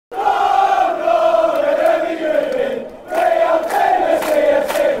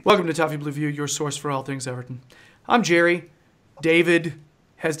Welcome to Toffee Blue View, your source for all things Everton. I'm Gerry. David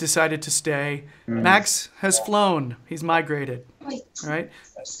has decided to stay. Max has flown. He's migrated, right,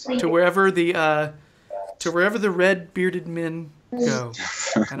 to wherever the red bearded men go.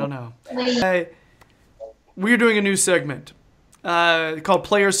 I don't know. We're doing a new segment called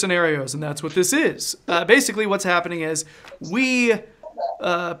Player Scenarios, and that's what this is. Basically, what's happening is we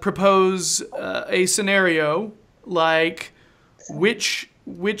propose a scenario like which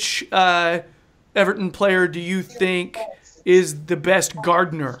Everton player do you think is the best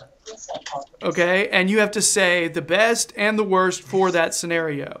gardener? Okay, and you have to say the best and the worst for that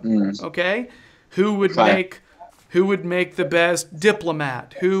scenario. Okay, who would make the best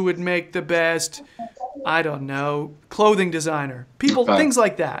diplomat? Who would make the best, I don't know, clothing designer? People, things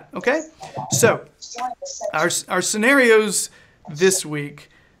like that. Okay, so our scenarios this week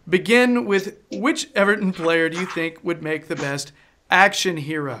begin with which Everton player do you think would make the best action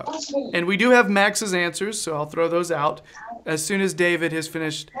hero? And we do have Max's answers, so I'll throw those out as soon as David has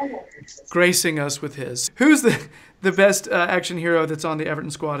finished gracing us with his. Who's the best action hero that's on the Everton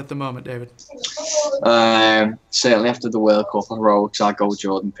squad at the moment, David? Certainly after the World Cup on Rogues, I'll go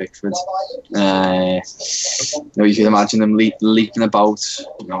Jordan Pickford. You can imagine them leaping about,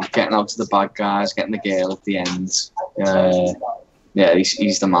 getting out to the bad guys, getting the girl at the end. Yeah,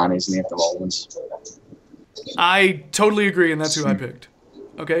 he's the man, isn't he, at the moment? I totally agree, and that's who I picked.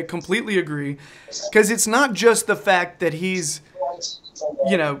 Okay, completely agree. Because it's not just the fact that he's,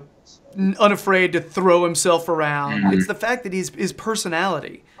 unafraid to throw himself around. It's the fact that his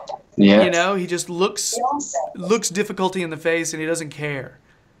personality. Yeah. He just looks difficulty in the face, and he doesn't care.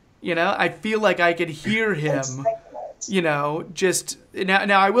 I feel like I could hear him, just...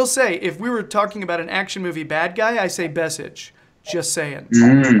 Now, I will say, if we were talking about an action movie bad guy, I say Bessage. Just saying.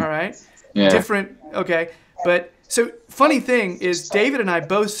 All right? Yeah. Different... Okay. But, so, funny thing is, David and I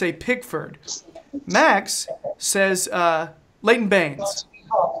both say Pickford. Max says Leighton Baines.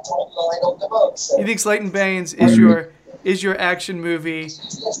 He thinks Leighton Baines is your action movie,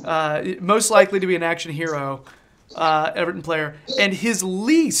 most likely to be an action hero, Everton player. And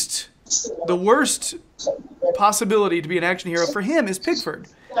the worst possibility to be an action hero for him is Pickford.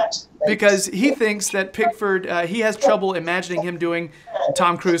 Because he thinks that Pickford, he has trouble imagining him doing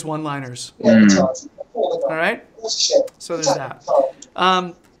Tom Cruise one-liners. All right? So there's that.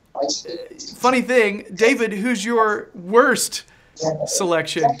 Funny thing, David, who's your worst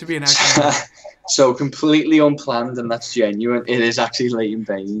selection to be an action hero? So completely unplanned, and that's genuine. It is actually Leighton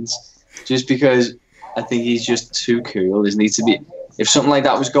Baines. Just because I think he's just too cool, isn't he? To be, if something like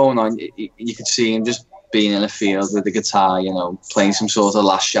that was going on, you could see him just being in a field with the guitar, playing some sort of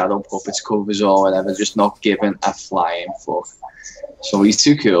Last Shadow Puppets covers or whatever, just not giving a flying fuck. So he's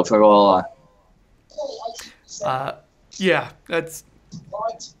too cool for all that. Yeah, that's...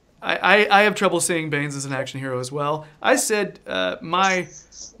 I have trouble seeing Baines as an action hero as well. I said my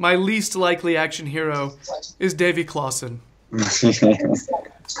least likely action hero is Davy Clausen.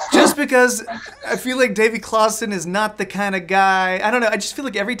 Just because I feel like Davy Clausen is not the kind of guy... I don't know, I just feel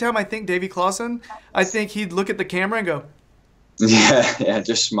like every time I think Davy Clausen, I think he'd look at the camera and go... Yeah,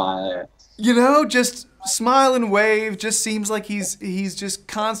 just smile. Just smile and wave. Just seems like he's just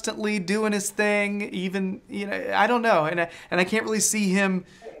constantly doing his thing. Even, I don't know. And I can't really see him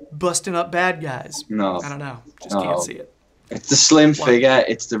busting up bad guys. No. I don't know. Just can't see it. It's the slim figure,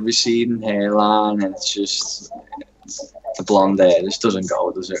 it's the receding hairline, and it's just the blonde hair. It just doesn't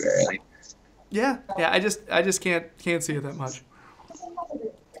go, does it, really? Yeah. I just can't see it that much.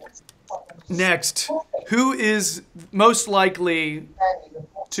 Next, who is most likely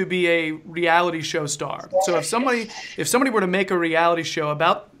to be a reality show star? So if somebody were to make a reality show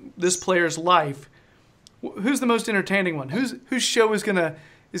about this player's life, who's the most entertaining one? Whose show is gonna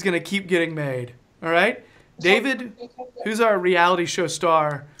keep getting made? All right, David, who's our reality show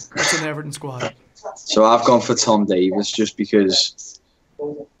star that's in the Everton squad? So I've gone for Tom Davis just because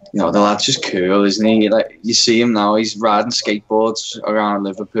the lad's just cool, isn't he? Like, you see him now, he's riding skateboards around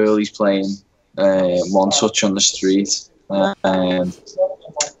Liverpool. He's playing one touch on the street.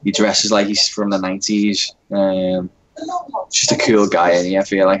 He dresses like he's from the 90s. Just a cool guy, and I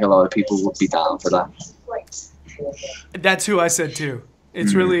feel like a lot of people would be down for that. That's who I said too.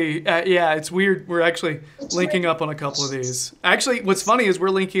 It's really, it's weird. We're actually linking up on a couple of these. Actually, what's funny is we're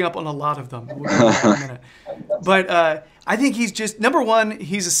linking up on a lot of them. We'll get to that in a minute. But I think he's just, number one,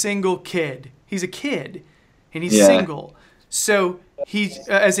 he's a single kid. He's a kid, and he's single. So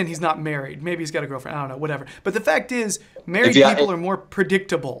as in he's not married. Maybe he's got a girlfriend. I don't know, whatever. But the fact is, married people are more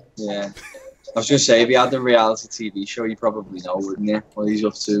predictable. Yeah. I was going to say, if he had the reality TV show, you probably know, wouldn't you? What he's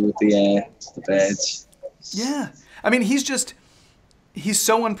up to with the birds. Yeah. I mean, he's just... he's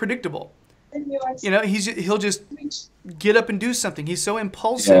so unpredictable. You know, he'll just get up and do something. He's so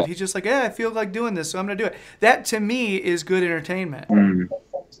impulsive. Yeah. He's just like, I feel like doing this, so I'm going to do it. That, to me, is good entertainment.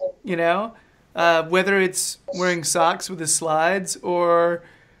 You know? Whether it's wearing socks with his slides or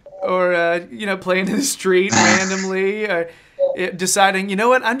you know, playing in the street randomly, or deciding, you know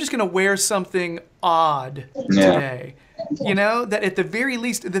what, I'm just going to wear something odd today. You know, that at the very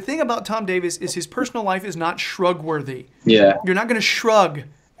least, the thing about Tom Davies is his personal life is not shrug-worthy. Yeah. You're not going to shrug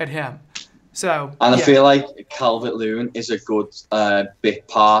at him. So, and I feel like Calvert-Lewin is a good bit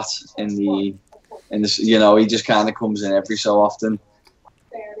part in the, you know, he just kind of comes in every so often.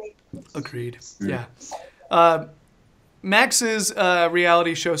 Agreed. Yeah. Max's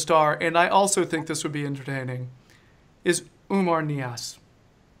reality show star, and I also think this would be entertaining, is Umar Nias.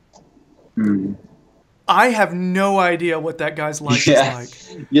 I have no idea what that guy's life is like.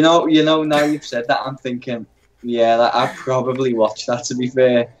 You know, now you've said that, I'm thinking, I'd probably watch that, to be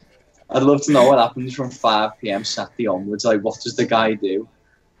fair. I'd love to know what happens from 5 p.m. Saturday onwards. Like, what does the guy do?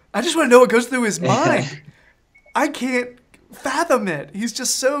 I just want to know what goes through his mind. I can't fathom it. He's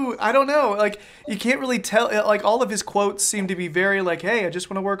just so, I don't know. Like, you can't really tell. Like, all of his quotes seem to be very like, hey, I just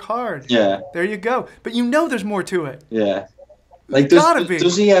want to work hard. Yeah. There you go. But you know there's more to it. Yeah. Like,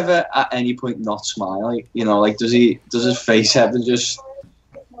 does he ever at any point not smile? Like, you know, like, does his face ever just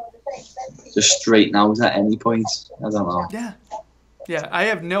straighten out at any point? I don't know. Yeah. Yeah, I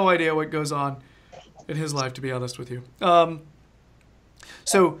have no idea what goes on in his life, to be honest with you.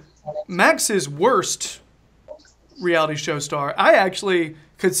 So, Max's worst reality show star, I actually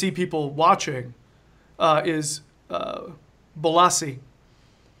could see people watching, is Balassi.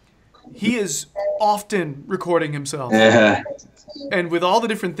 He is often recording himself. Yeah. And with all the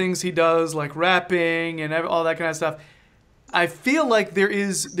different things he does, like rapping and all that kind of stuff, I feel like there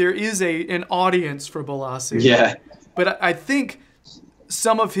is an audience for Balassi. Yeah. But I think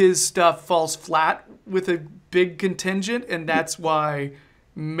some of his stuff falls flat with a big contingent, and that's why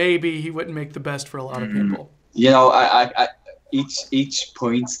maybe he wouldn't make the best for a lot of people. You know, I each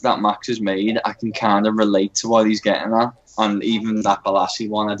point that Max has made, I can kind of relate to what he's getting at, and even that Balassi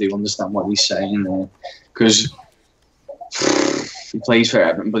one, I do understand what he's saying there, because he plays for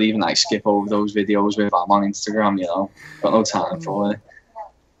Everton, but even I skip over those videos with him on Instagram. You know, got no time for it.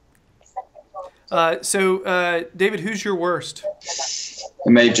 So, David, who's your worst? It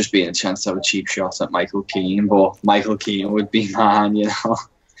may have just been a chance to have a cheap shot at Michael Keane, but Michael Keane would be mine, you know.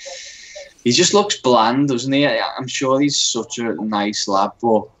 He just looks bland, doesn't he? I'm sure he's such a nice lad,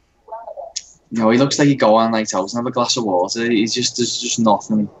 but you know, he looks like he'd go on a night out and have a glass of water. There's just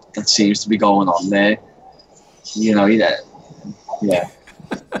nothing that seems to be going on there. You know, yeah.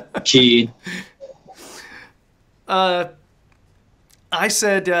 Keane. I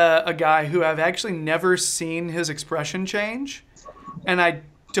said a guy who I've actually never seen his expression change, and I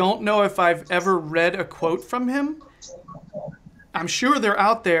don't know if I've ever read a quote from him. I'm sure they're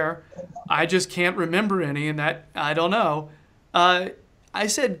out there. I just can't remember any, and that I don't know. I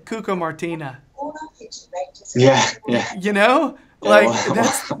said Cuco Martina. Yeah. You know, like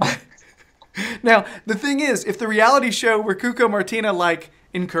that's. Now the thing is, if the reality show were Cuco Martina, like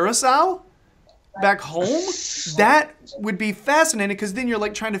in Curacao, back home, that would be fascinating, because then you're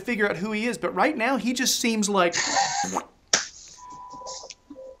like trying to figure out who he is. But right now, he just seems like.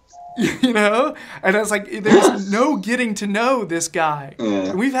 You know? And I was like, there's no getting to know this guy.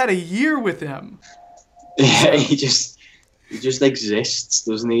 Yeah. We've had a year with him. Yeah, he just exists,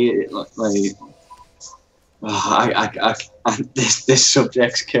 doesn't he? Like, this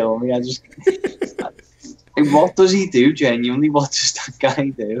subject's killing me. What does he do, genuinely? What does that guy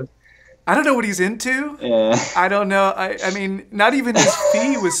do? I don't know what he's into. Yeah. I don't know. I mean, not even his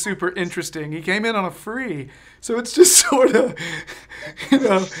fee was super interesting. He came in on a free. So it's just sort of, you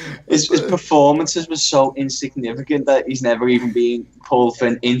know. His performances were so insignificant that he's never even been pulled for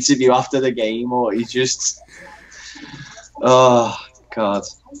an interview after the game, or he's just, oh, God.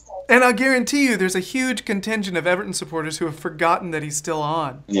 And I'll guarantee you there's a huge contingent of Everton supporters who have forgotten that he's still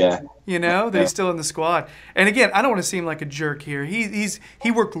on. Yeah. You know, that he's still in the squad. And again, I don't want to seem like a jerk here.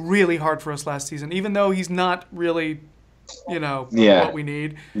 He worked really hard for us last season, even though he's not really, you know, what we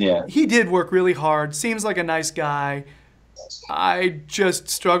need. Yeah. He did work really hard. Seems like a nice guy. I just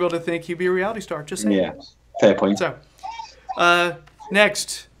struggle to think he'd be a reality star. Just saying. Yeah. Fair point. So,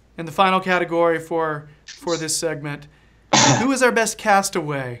 next, in the final category for this segment, who is our best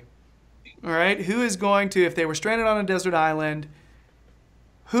castaway? All right, who is going to, if they were stranded on a desert island,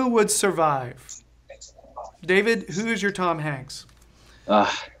 who would survive? David, who is your Tom Hanks? I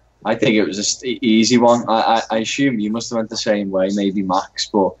think it was just an easy one. I assume you must have went the same way, maybe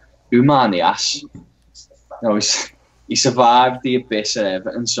Max, but Umar Nias. No, he survived the abyss at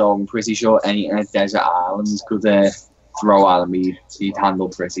Everton, so I'm pretty sure any desert island could throw at him. He'd handle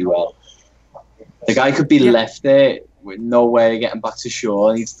pretty well. The guy could be left there with no way of getting back to shore,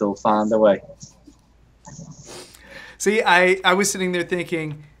 and he'd still find a way. See, I was sitting there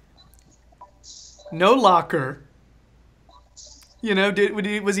thinking, no locker. You know,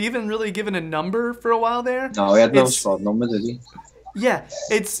 was he even really given a number for a while there? No, he had no squad number, did he? Yeah,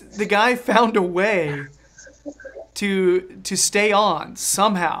 it's the guy found a way to stay on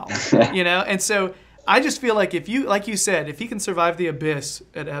somehow, you know? And so I just feel like like you said, if he can survive the abyss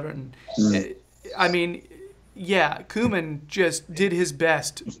at Everton, I mean, yeah, Koeman just did his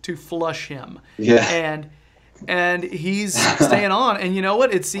best to flush him. Yeah. And he's staying on. And you know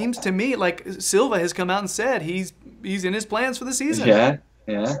what? It seems to me like Silva has come out and said he's in his plans for the season. Yeah,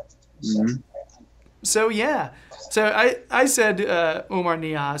 yeah. Mm-hmm. So, yeah. So I said Omar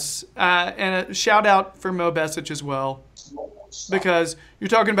Nias, and a shout out for Mo Besic as well, because you're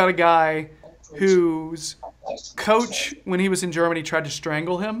talking about a guy whose coach, when he was in Germany, tried to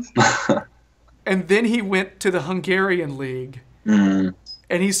strangle him, and then he went to the Hungarian league, and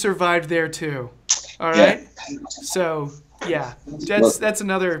he survived there too. All right, so yeah, that's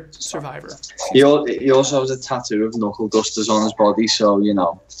another survivor. He also has a tattoo of knuckle dusters on his body, so you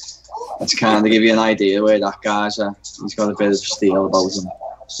know. That's kind of give you an idea where that guy's at. He's got a bit of steel about him.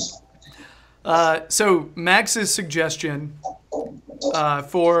 So Max's suggestion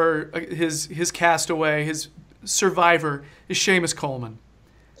for his castaway, his survivor, is Seamus Coleman.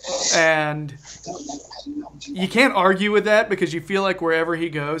 And you can't argue with that because you feel like wherever he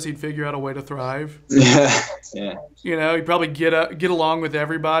goes, he'd figure out a way to thrive. Yeah, yeah. You know, he'd probably get along with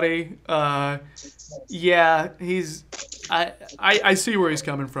everybody. Yeah, he's... I see where he's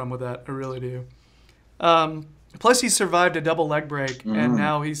coming from with that. I really do. Plus, he survived a double leg break, and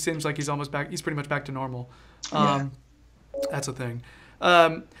now he seems like he's almost back. He's pretty much back to normal. That's a thing.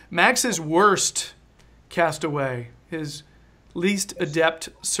 Max's worst castaway, his least adept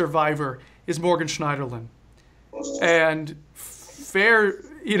survivor, is Morgan Schneiderlin. And that's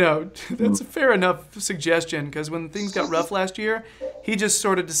a fair enough suggestion because when things got rough last year, he just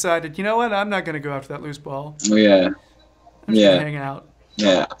sort of decided, you know what, I'm not going to go after that loose ball. Yeah. I'm just gonna hang out.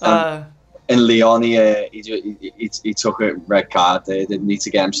 Yeah. In Lyon, he took a red card there. Didn't need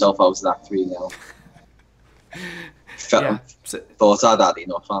to get himself out of that 3-0. Thought I'd had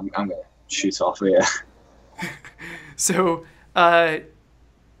enough. I'm gonna shoot off here. So,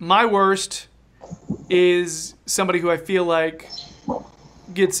 my worst is somebody who I feel like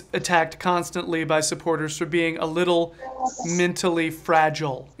gets attacked constantly by supporters for being a little mentally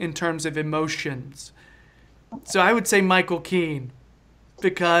fragile in terms of emotions. So I would say Michael Keane,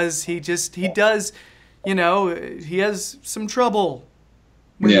 because he does, you know, he has some trouble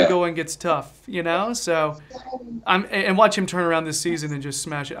when the going gets tough, you know. So and watch him turn around this season and just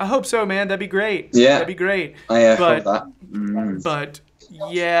smash it. I hope so, man. That'd be great. Yeah, that'd be great. I hope that. But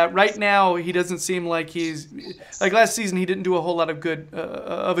yeah, right now he doesn't seem like he's like last season. He didn't do a whole lot of good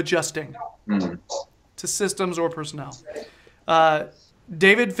of adjusting to systems or personnel.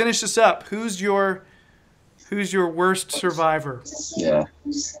 David, finish this up. Who's your worst survivor? Yeah,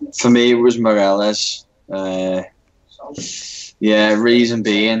 for me it was Morales. Reason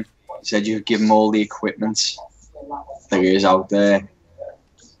being, he said you could give him all the equipment there is out there.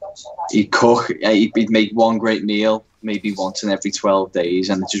 He'd cook, he'd make one great meal, maybe once in every 12 days,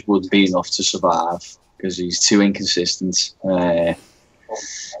 and it just wouldn't be enough to survive because he's too inconsistent.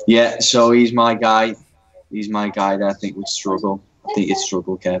 So he's my guy. He's my guy that I think would struggle. I think he'd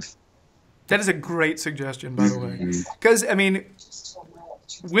struggle, Kev. That is a great suggestion, by the way. Because, I mean,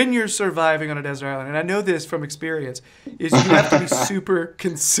 when you're surviving on a desert island, and I know this from experience, is you have to be super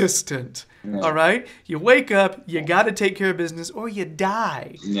consistent, all right? You wake up, you got to take care of business, or you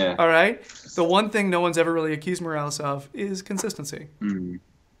die, all right? The one thing no one's ever really accused Morales of is consistency.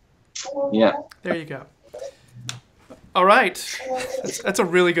 Yeah. There you go. All right. That's a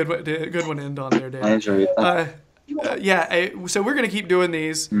really good one to end on there, Dave. I enjoyed that. So we're going to keep doing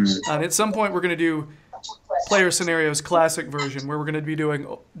these. And at some point, we're going to do Player Scenarios Classic version, where we're going to be doing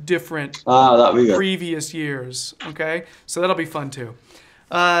different previous years. Okay? So that'll be fun, too.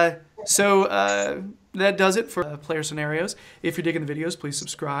 That does it for Player Scenarios. If you're digging the videos, please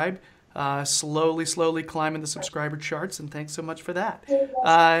subscribe. Slowly climbing the subscriber charts, and thanks so much for that.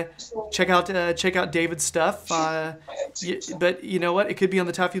 Check out David's stuff. But you know what? It could be on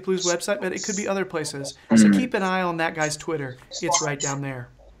the Toffee Blues website, but it could be other places. So keep an eye on that guy's Twitter. It's right down there.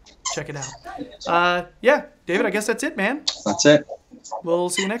 Check it out. David, I guess that's it, man. That's it. We'll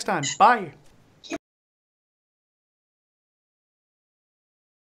see you next time. Bye.